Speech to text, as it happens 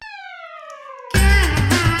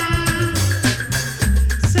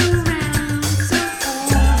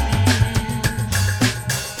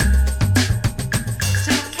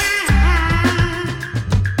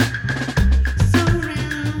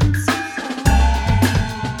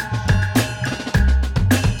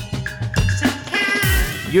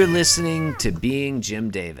You're listening to Being Jim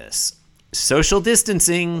Davis. Social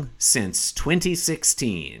distancing since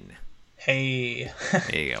 2016. Hey.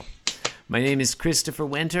 There you go. My name is Christopher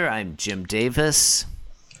Winter. I'm Jim Davis.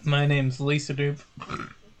 My name's Lisa Doop.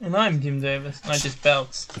 And I'm Jim Davis. I just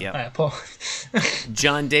bounced. Yep. I apologize.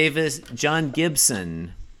 John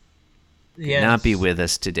Gibson Yes. not be with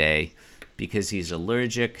us today because he's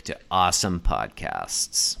allergic to awesome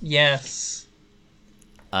podcasts. Yes.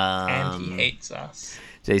 And he hates us.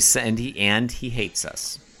 He hates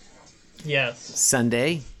us. Yes.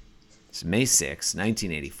 Sunday, it's May 6,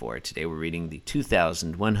 1984. Today we're reading the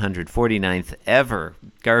 2,149th ever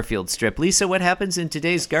Garfield strip. Lisa, what happens in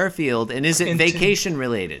today's Garfield, and is it vacation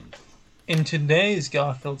related? In today's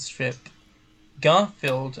Garfield strip,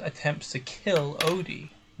 Garfield attempts to kill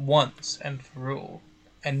Odie once and for all.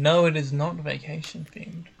 And no, it is not vacation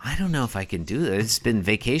themed. I don't know if I can do that. It's been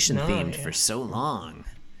vacation themed for so long.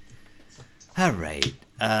 All right.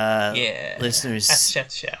 Listeners, this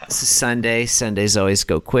is Sunday. Sundays always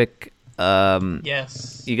go quick.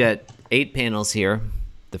 Yes. You got 8 panels here.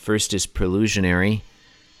 The first is Prelusionary.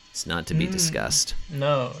 It's not to be discussed.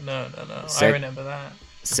 No. I remember that.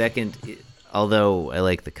 Second, although I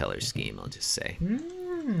like the color scheme, I'll just say.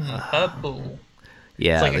 Purple.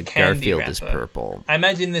 Yeah, like the a candy Garfield wrapper. is purple. I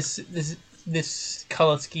imagine this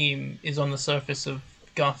color scheme is on the surface of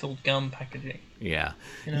Garfield gum packaging. Yeah.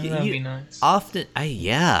 That'd be nice. Often, I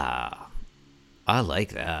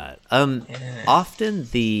like that. Often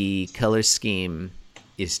the color scheme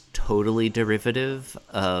is totally derivative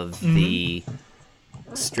of the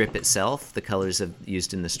strip itself, the colors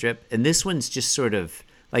used in the strip. And this one's just sort of,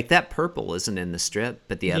 like that purple isn't in the strip,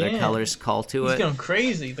 but the other colors call to it. He's going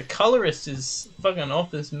crazy. The colorist is fucking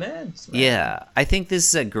off his meds, man. Yeah, I think this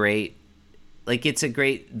is a great...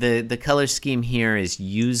 the color scheme here is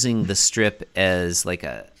using the strip as like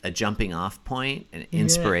a jumping off point, an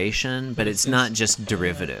inspiration, but it's not just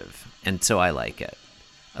derivative. And so I like it.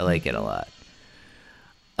 I like it a lot.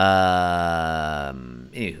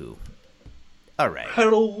 Anywho. All right.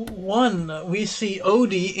 Panel 1, we see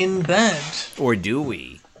Odie in bed. Or do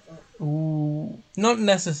we? Ooh, not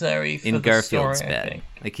necessary for in the Garfield's story, I bed. think.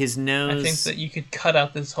 Like his nose. I think that you could cut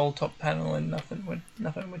out this whole top panel and nothing would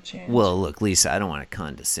change. Well, look, Lisa, I don't want to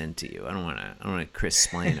condescend to you. I don't want to Chris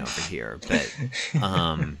Splain over here, but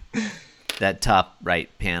that top right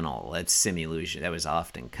panel, that's Simulation. That was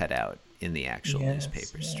often cut out in the actual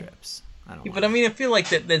newspaper strips. I don't. But I mean, I feel like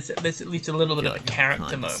that there's at least a little bit of a like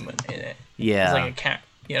character moment in it. Yeah, it's like a cat.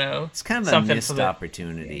 It's kind of a missed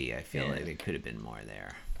opportunity. I feel like there could have been more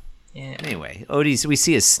there. Yeah. Anyway, Odie's, we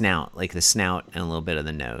see his snout, like the snout and a little bit of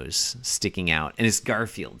the nose sticking out, and it's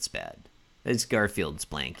Garfield's bed. It's Garfield's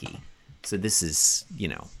blankie. So this is,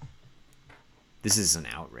 this is an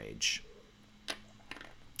outrage.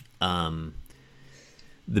 The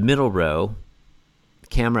middle row, the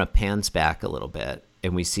camera pans back a little bit,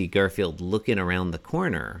 and we see Garfield looking around the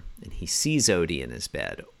corner, and he sees Odie in his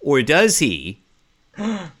bed. Or does he?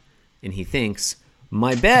 And he thinks,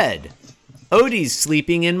 my bed. Odie's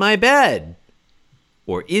sleeping in my bed.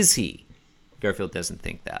 Or is he? Garfield doesn't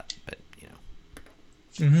think that, but,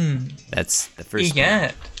 that's the first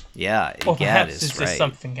Egad. one. Yeah, Or Egad perhaps is it's right. just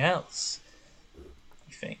something else.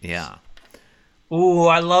 You think? Yeah. Ooh,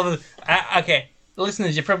 I love it. Okay,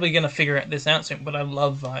 listeners, you're probably going to figure out this out soon, but I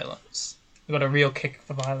love violence. I've got a real kick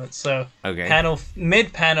for violence. So,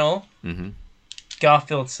 mid-panel,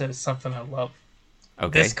 Garfield says something I love.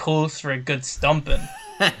 Okay. This calls for a good stomping.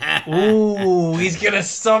 Ooh, he's gonna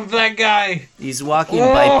stomp that guy. He's walking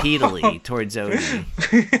bipedally towards Odie.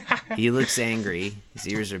 He looks angry. His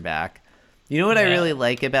ears are back. You know what I really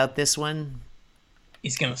like about this one?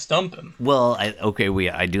 He's gonna stomp him. Well, I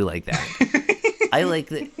do like that. I like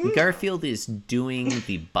that Garfield is doing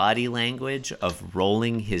the body language of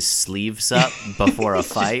rolling his sleeves up before a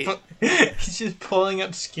fight. He's just pulling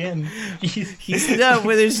up skin. He's no,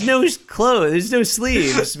 where there's no clothes, there's no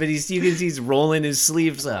sleeves, but you can see he's rolling his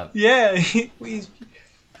sleeves up. Yeah, he's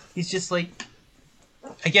just like,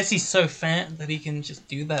 I guess he's so fat that he can just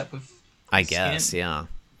do that with. I guess, skin.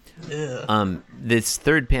 yeah. Ugh. This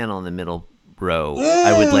third panel in the middle row,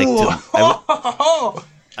 I would like to.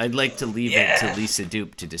 I'd like to leave it to Lisa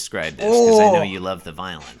Doop to describe this because I know you love the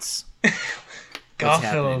violence. What's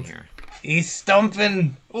happening here? He's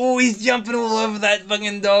stomping. Oh, he's jumping all over that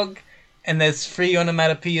fucking dog. And there's 3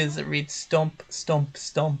 onomatopoeias that read stomp, stomp,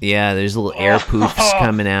 stomp. Yeah, there's little air poofs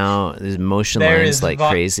coming out. There's motion lines like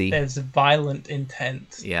crazy. There's violent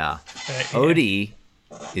intent. Yeah. Odie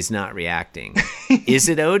is not reacting. Is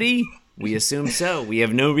it Odie? We assume so. We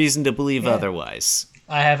have no reason to believe otherwise.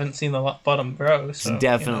 I haven't seen the bottom row, so it's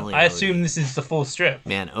definitely. I assume this is the full strip.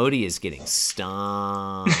 Man, Odie is getting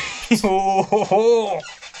stomped.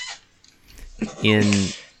 In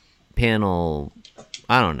panel,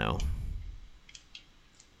 I don't know,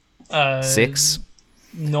 6.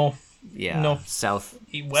 North. Yeah. North. South.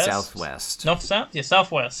 West? Southwest. North. South. Yeah.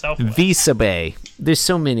 Southwest. Visa Bay. There's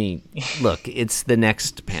so many. Look, it's the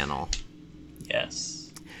next panel.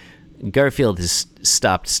 Yes. Garfield has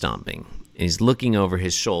stopped stomping. He's looking over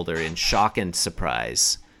his shoulder in shock and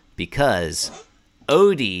surprise because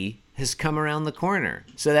Odie has come around the corner.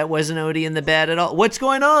 So that wasn't Odie in the bed at all. What's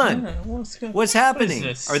going on? Yeah, what's happening? What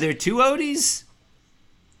is this? Are there 2 Odies?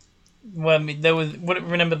 Well, I mean, there was.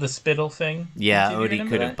 Remember the spittle thing? Yeah, Odie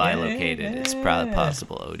could have bilocated. Yeah. It's probably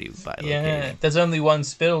possible Odie bilocated. Yeah, there's only one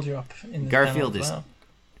spittle drop in the Garfield is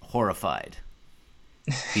horrified.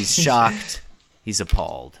 He's shocked. He's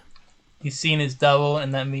appalled. He's seen his double,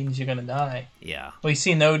 and that means you're gonna die. Yeah. Well, he's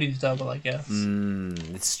seen Odie's double, I guess.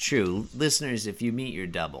 It's true. Listeners, if you meet your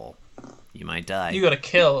double, you might die. You gotta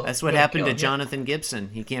kill. That's what happened to Jonathan Gibson.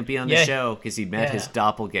 He can't be on the show because he met his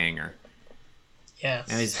doppelganger. Yes.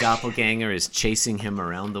 And his doppelganger is chasing him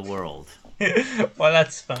around the world. Well,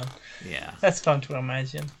 that's fun. Yeah. That's fun to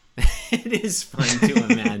imagine. It is fun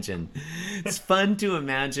to imagine. It's fun to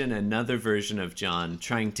imagine another version of John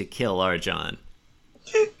trying to kill our John.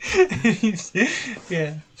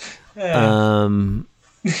 Yeah.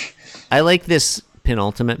 I like this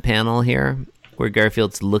penultimate panel here where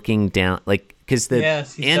Garfield's looking down, like, because the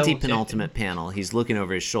anti-penultimate panel, he's looking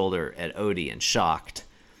over his shoulder at Odie and shocked.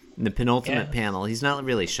 In the penultimate panel, he's not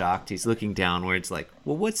really shocked. He's looking downwards like,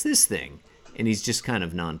 well, what's this thing? And he's just kind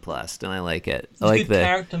of nonplussed, and I like it. I like the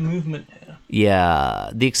character movement here. Yeah,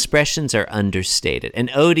 the expressions are understated. And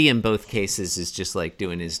Odie in both cases is just like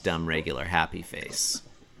doing his dumb, regular, happy face.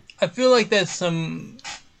 I feel like there's some,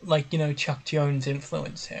 like, Chuck Jones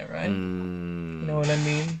influence here, right? You know what I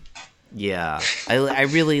mean? Yeah. I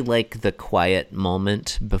really like the quiet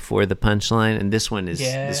moment before the punchline, and this one is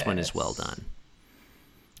well done.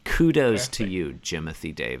 Kudos to you,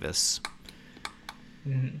 Jimothy Davis.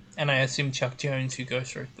 Mm-hmm. And I assume Chuck Jones, who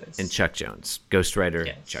ghostwrote this. And Chuck Jones.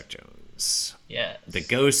 Ghostwriter Chuck Jones. Yeah. The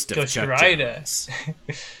ghost of Chuck Jones.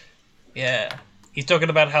 Yeah. He's talking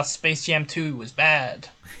about how Space Jam 2 was bad.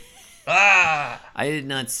 I did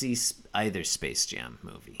not see either Space Jam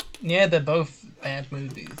movie. Yeah, they're both bad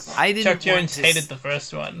movies. Chuck Jones hated the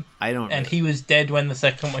first one. And he was dead when the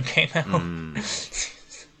second one came out.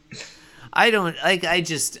 I don't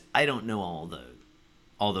know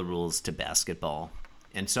all the rules to basketball,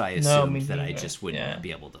 and so I assumed that I just wouldn't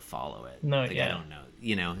be able to follow it. No, I don't know.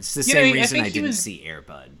 It's the same reason I didn't see Air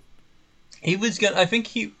Bud. He was gonna. I think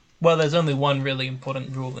he. Well, there's only one really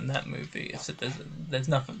important rule in that movie. Is that there's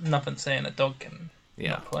nothing saying a dog can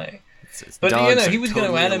not play. But he was going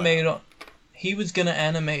to animate on. He was going to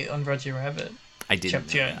animate on Roger Rabbit. I didn't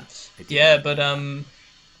Chuck know Jones. that. But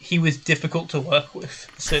he was difficult to work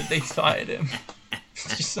with, so they fired him.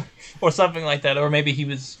 Or something like that, or maybe he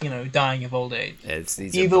was, dying of old age.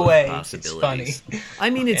 Either way, it's funny. I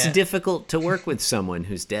mean, it's difficult to work with someone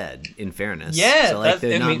who's dead. In fairness, yeah, so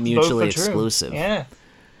they're not mutually exclusive. Yeah.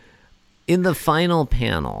 In the final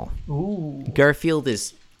panel, Ooh. Garfield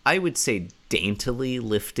is, I would say, daintily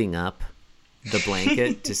lifting up the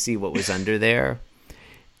blanket to see what was under there.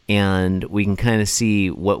 And we can kind of see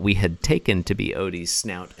what we had taken to be Odie's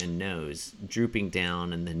snout and nose drooping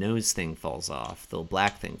down, and the nose thing falls off, the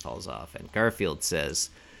black thing falls off. And Garfield says,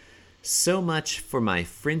 "So much for my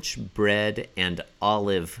French bread and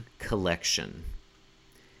olive collection."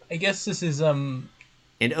 I guess this is And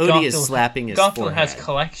Odie is slapping his forehead. Garfield has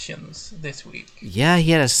collections this week. Yeah,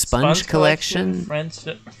 he had a sponge collection. French,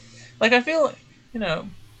 like, I feel,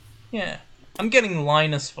 yeah. I'm getting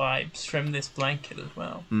Linus vibes from this blanket as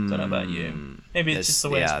well. Don't know about you. Maybe it's just the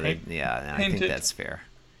way it's painted. Yeah, I think that's fair.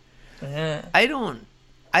 Yeah. I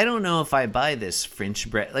don't know if I buy this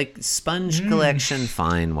French bread, like sponge collection.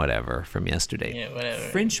 Fine, whatever. From yesterday. Yeah, whatever.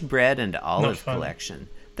 French bread and olive collection.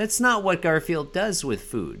 That's not what Garfield does with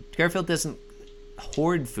food. Garfield doesn't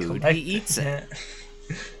hoard food. He eats it.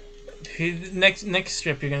 Next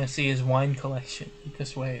strip you're gonna see his wine collection.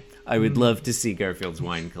 Just wait. I would love to see Garfield's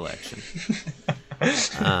wine collection.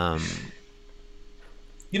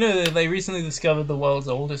 They recently discovered the world's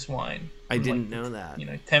oldest wine. I didn't know that.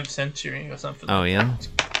 10th century or something. Oh, yeah?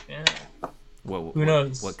 Yeah. Who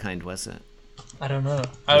knows? What kind was it? I don't know.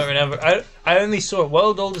 I don't remember. I only saw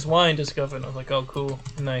world oldest wine discovered, and I was like, oh, cool.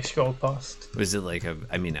 And then I scrolled past. Was it like a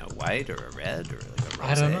white or a red or like a rosé?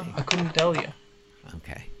 I don't know. I couldn't tell you.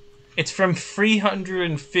 Okay. It's from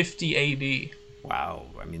 350 AD. Wow.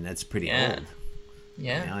 I mean, that's pretty old.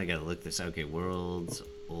 Yeah. Now I gotta look this. Okay, world's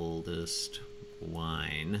oldest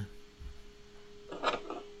wine.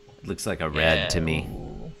 Looks like a red to me.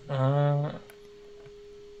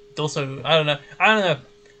 Also, I don't know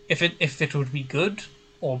if it would be good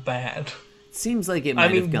or bad. It seems like it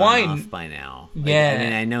might have gone wine, off by now. Yeah. I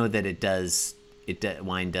mean, I know that it does.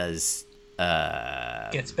 Wine does.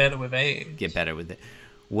 Gets better with age. Get better with it.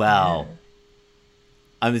 Well,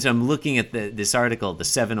 yeah. I'm looking at this article, the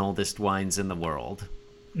 7 oldest wines in the world.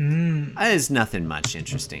 There's nothing much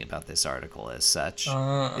interesting about this article as such.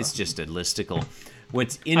 It's just a listicle.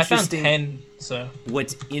 What's interesting? I found 10. So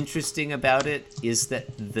what's interesting about it is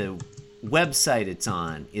that the website it's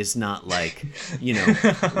on is not like,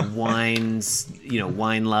 wines,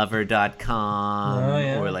 winelover.com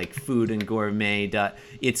or like foodandgourmet.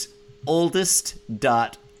 It's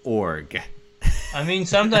oldest.org. I mean,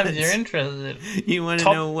 sometimes you're interested. You want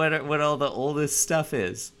to know what all the oldest stuff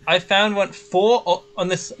is? I found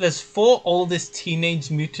there's 4 oldest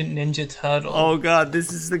Teenage Mutant Ninja Turtles. Oh god,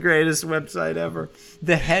 this is the greatest website ever.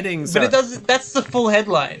 The headings But that's the full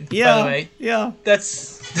headline, by the way. Yeah.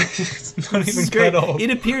 That's not even good.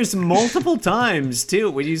 It appears multiple times,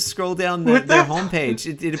 too. When you scroll down their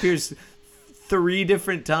homepage, it appears 3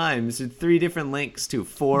 different times, 3 different links to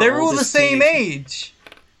 4 They're all the same age.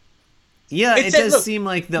 Yeah, it does seem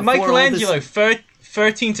like the Michelangelo,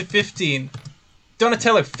 13 to 15.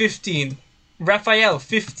 Donatello, 15. Raphael,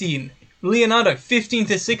 15. Leonardo, 15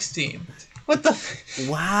 to 16. What the...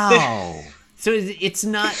 Wow. So it's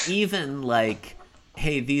not even like,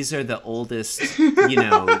 hey, these are the oldest,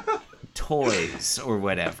 toys or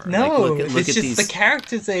whatever. No, look it's at just these, the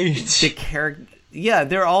character's age. Yeah,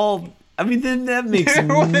 they're all... I mean, then that makes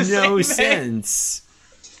no sense.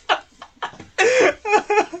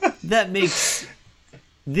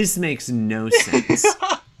 This makes no sense.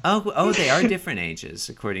 Oh, they are different ages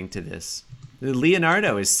according to this.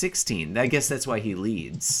 Leonardo is 16. I guess that's why he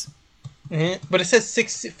leads. Mm-hmm. But it says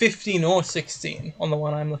 15 or 16 on the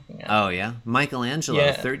one I'm looking at. Oh yeah,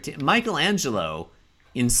 Michelangelo 13. Michelangelo,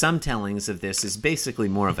 in some tellings of this, is basically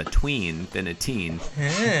more of a tween than a teen.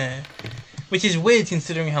 Yeah. Which is weird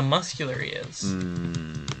considering how muscular he is.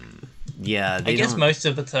 Yeah, I guess most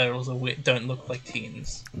of the turtles don't look like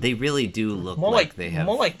teens. They really do look like they have...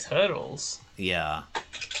 More like turtles. Yeah.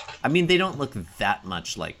 I mean, they don't look that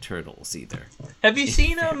much like turtles either. Have you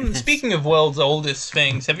seen, speaking of world's oldest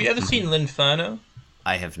things, have you ever seen L'Inferno?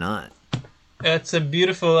 I have not. It's a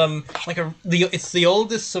beautiful, it's the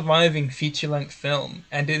oldest surviving feature-length film,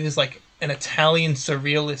 and it is like an Italian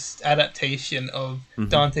surrealist adaptation of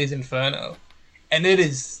Dante's Inferno. And it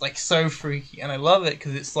is, like, so freaky, and I love it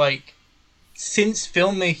because it's like, since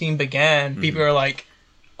filmmaking began, people are like,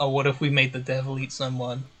 oh, what if we made the devil eat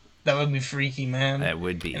someone? That would be freaky, man. That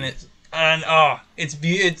would be. It's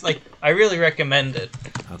like, I really recommend it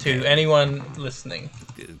to anyone listening.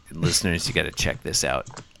 Listeners, you got to check this out.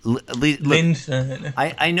 L'Inferno.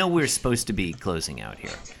 I know we're supposed to be closing out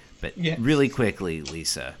here, but really quickly,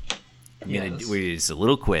 Lisa, it's a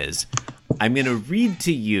little quiz. I'm going to read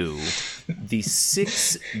to you the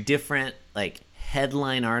 6 different,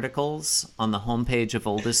 headline articles on the homepage of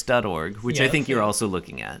oldest.org, which I think you're also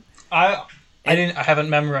looking at. I haven't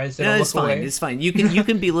memorized it. No, it's fine. It's fine. You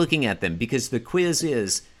can be looking at them because the quiz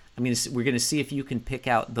is, we're going to see if you can pick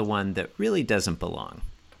out the one that really doesn't belong.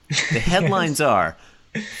 The headlines are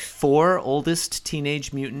 4 oldest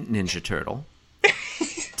Teenage Mutant Ninja Turtle,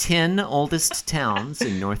 10 oldest towns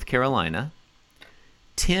in North Carolina,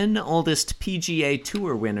 10 oldest PGA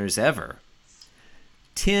Tour winners ever,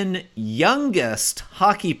 10 youngest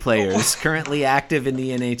hockey players currently active in the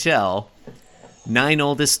NHL, 9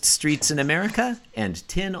 oldest streets in America, and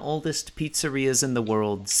 10 oldest pizzerias in the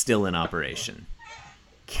world still in operation.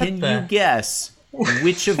 Can you guess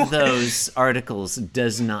which of those articles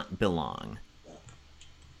does not belong?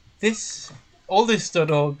 This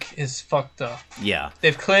oldest.org is fucked up. Yeah.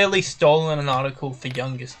 They've clearly stolen an article for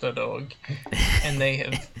youngest.org, and they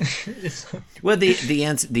have... Well, the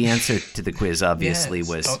answer to the quiz obviously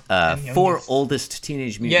was 4 oldest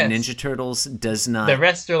Teenage Mutant Ninja Turtles does not. The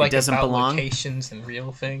rest are like doesn't about belong locations and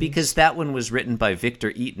real things. Because that one was written by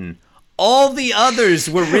Victor Eaton. All the others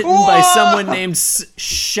were written by someone named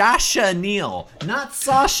Shasha Neal, not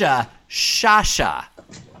Sasha. Shasha.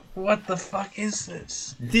 What the fuck is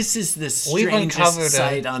this? This is the strangest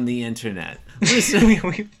site on the internet.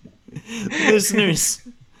 Listeners,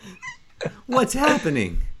 what's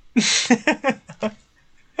happening?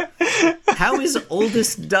 How is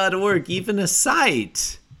oldest.org even a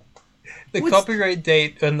site? The copyright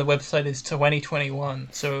date on the website is 2021,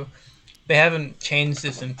 so they haven't changed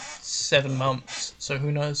this in 7 months, so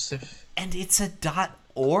who knows if... And it's a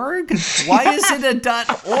 .org? Why is it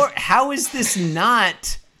a .org? How is this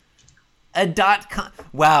not a .com?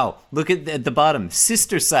 Wow, look at the bottom.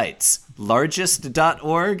 Sister sites,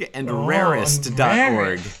 largest.org and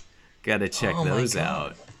rarest.org. Gotta check those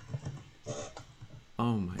out.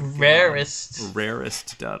 Oh my god.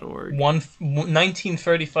 Rarest.org.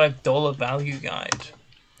 1935 dollar value guide.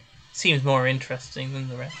 Seems more interesting than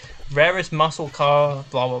the rest. Rarest muscle car,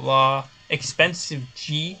 blah blah blah. Expensive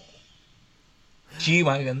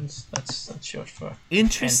G-Wagons. That's short for.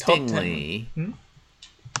 Interestingly,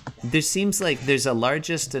 there seems like there's a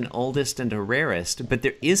largest, an oldest, and a rarest, but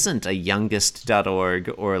there isn't a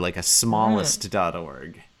youngest.org or like a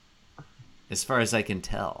smallest.org, as far as I can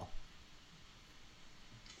tell.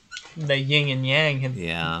 The yin and yang have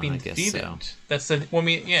been I guess defeated. so. That's the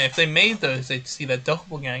if they made those, they'd see their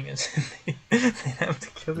doppelgangers. They'd have to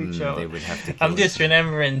kill each other. They would have to kill I'm just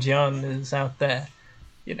remembering John is out there,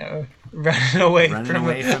 running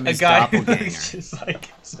away from his guy doppelganger. who looks just like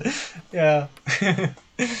yeah. That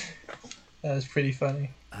was pretty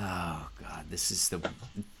funny. Oh god, this is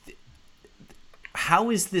how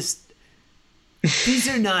is this? These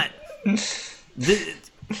are not the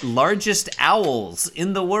largest owls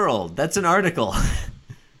in the world. That's an article.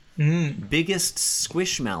 Biggest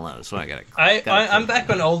squishmallows. Well, I'm back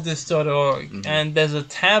on oldest.org, and there's a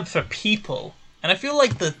tab for people, and I feel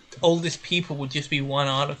like the oldest people would just be one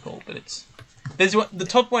article, but the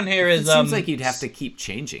top one here is. It seems like you'd have to keep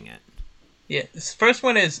changing it. Yeah, this first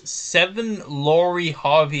one is 7 Laurie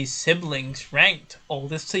Harvey siblings ranked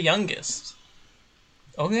oldest to youngest.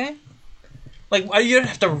 Okay. Like, you don't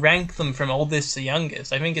have to rank them from oldest to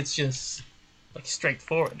youngest. I think it's just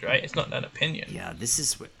straightforward, right? It's not an opinion. Yeah, this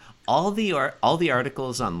is all the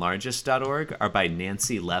articles on largest.org are by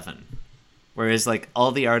Nancy Levin, whereas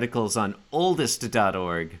all the articles on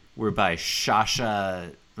oldest.org were by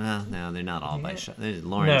Shasha. Well, no, they're not all by Shasha.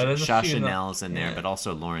 Shasha Nell's in there, but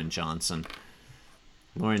also Lauren Johnson.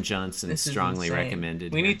 Lauren Johnson strongly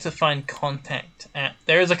recommended. We need to find contact at.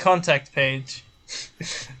 There is a contact page.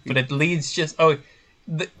 But it leads the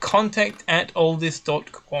contact at oldest.org.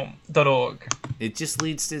 It just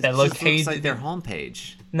leads to their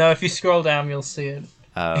homepage. No, if you scroll down, you'll see it.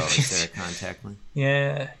 Oh, is there a contact link?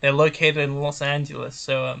 Yeah, they're located in Los Angeles,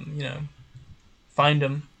 so find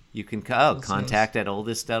them. You can contact at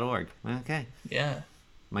oldest.org. Okay. Yeah.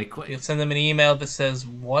 You'll send them an email that says,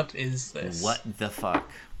 "What is this? What the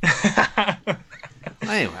fuck?"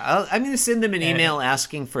 Anyway, I'm going to send them an email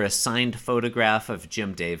asking for a signed photograph of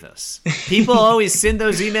Jim Davis. People always send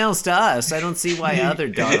those emails to us. I don't see why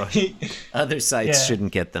other sites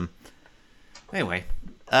shouldn't get them. Anyway,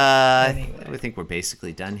 I think we're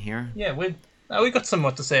basically done here. Yeah, we got some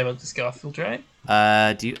more to say about this Garfield, right?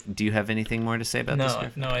 Do you have anything more to say about this?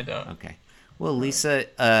 No, I don't. Okay. Well, Lisa,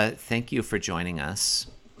 thank you for joining us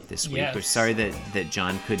this week. Yes. We're sorry that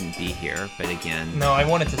John couldn't be here, but again... No, I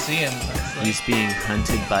wanted to see him. He's being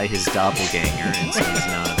hunted by his doppelganger, and so he's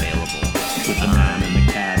not available. With the man and the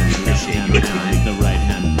cat and the left hand panel, with the right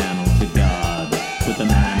hand panel to God. With the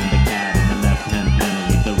man and the cat and the left hand panel,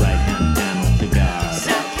 with the right hand panel to God.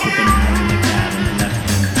 With the man and the cat and the left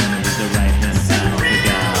hand panel, with the right hand panel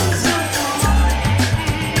to God.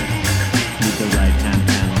 With the right hand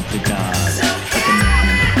panel to God. With the man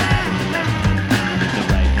and the cat and the left hand panel, with the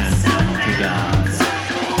right hand panel to God.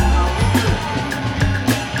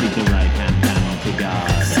 With the right hand panel to God.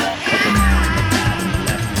 With the man and the cat and the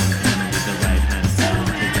left hand panel, with the right hand panel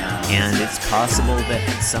to God. And it's possible that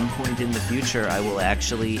at some point in the future I will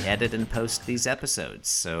actually edit and post these episodes.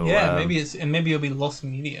 So maybe it'll be lost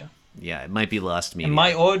media. Yeah, it might be lost media. And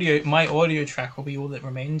my audio track will be all that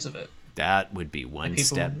remains of it. That would be one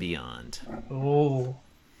step beyond. Oh.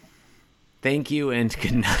 Thank you and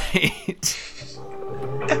good night.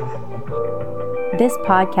 This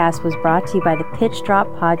podcast was brought to you by the Pitch Drop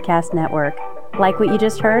Podcast Network. Like what you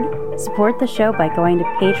just heard? Support the show by going to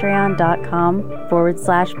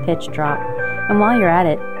patreon.com/pitchdrop. And while you're at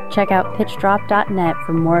it, check out pitchdrop.net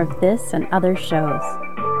for more of this and other shows.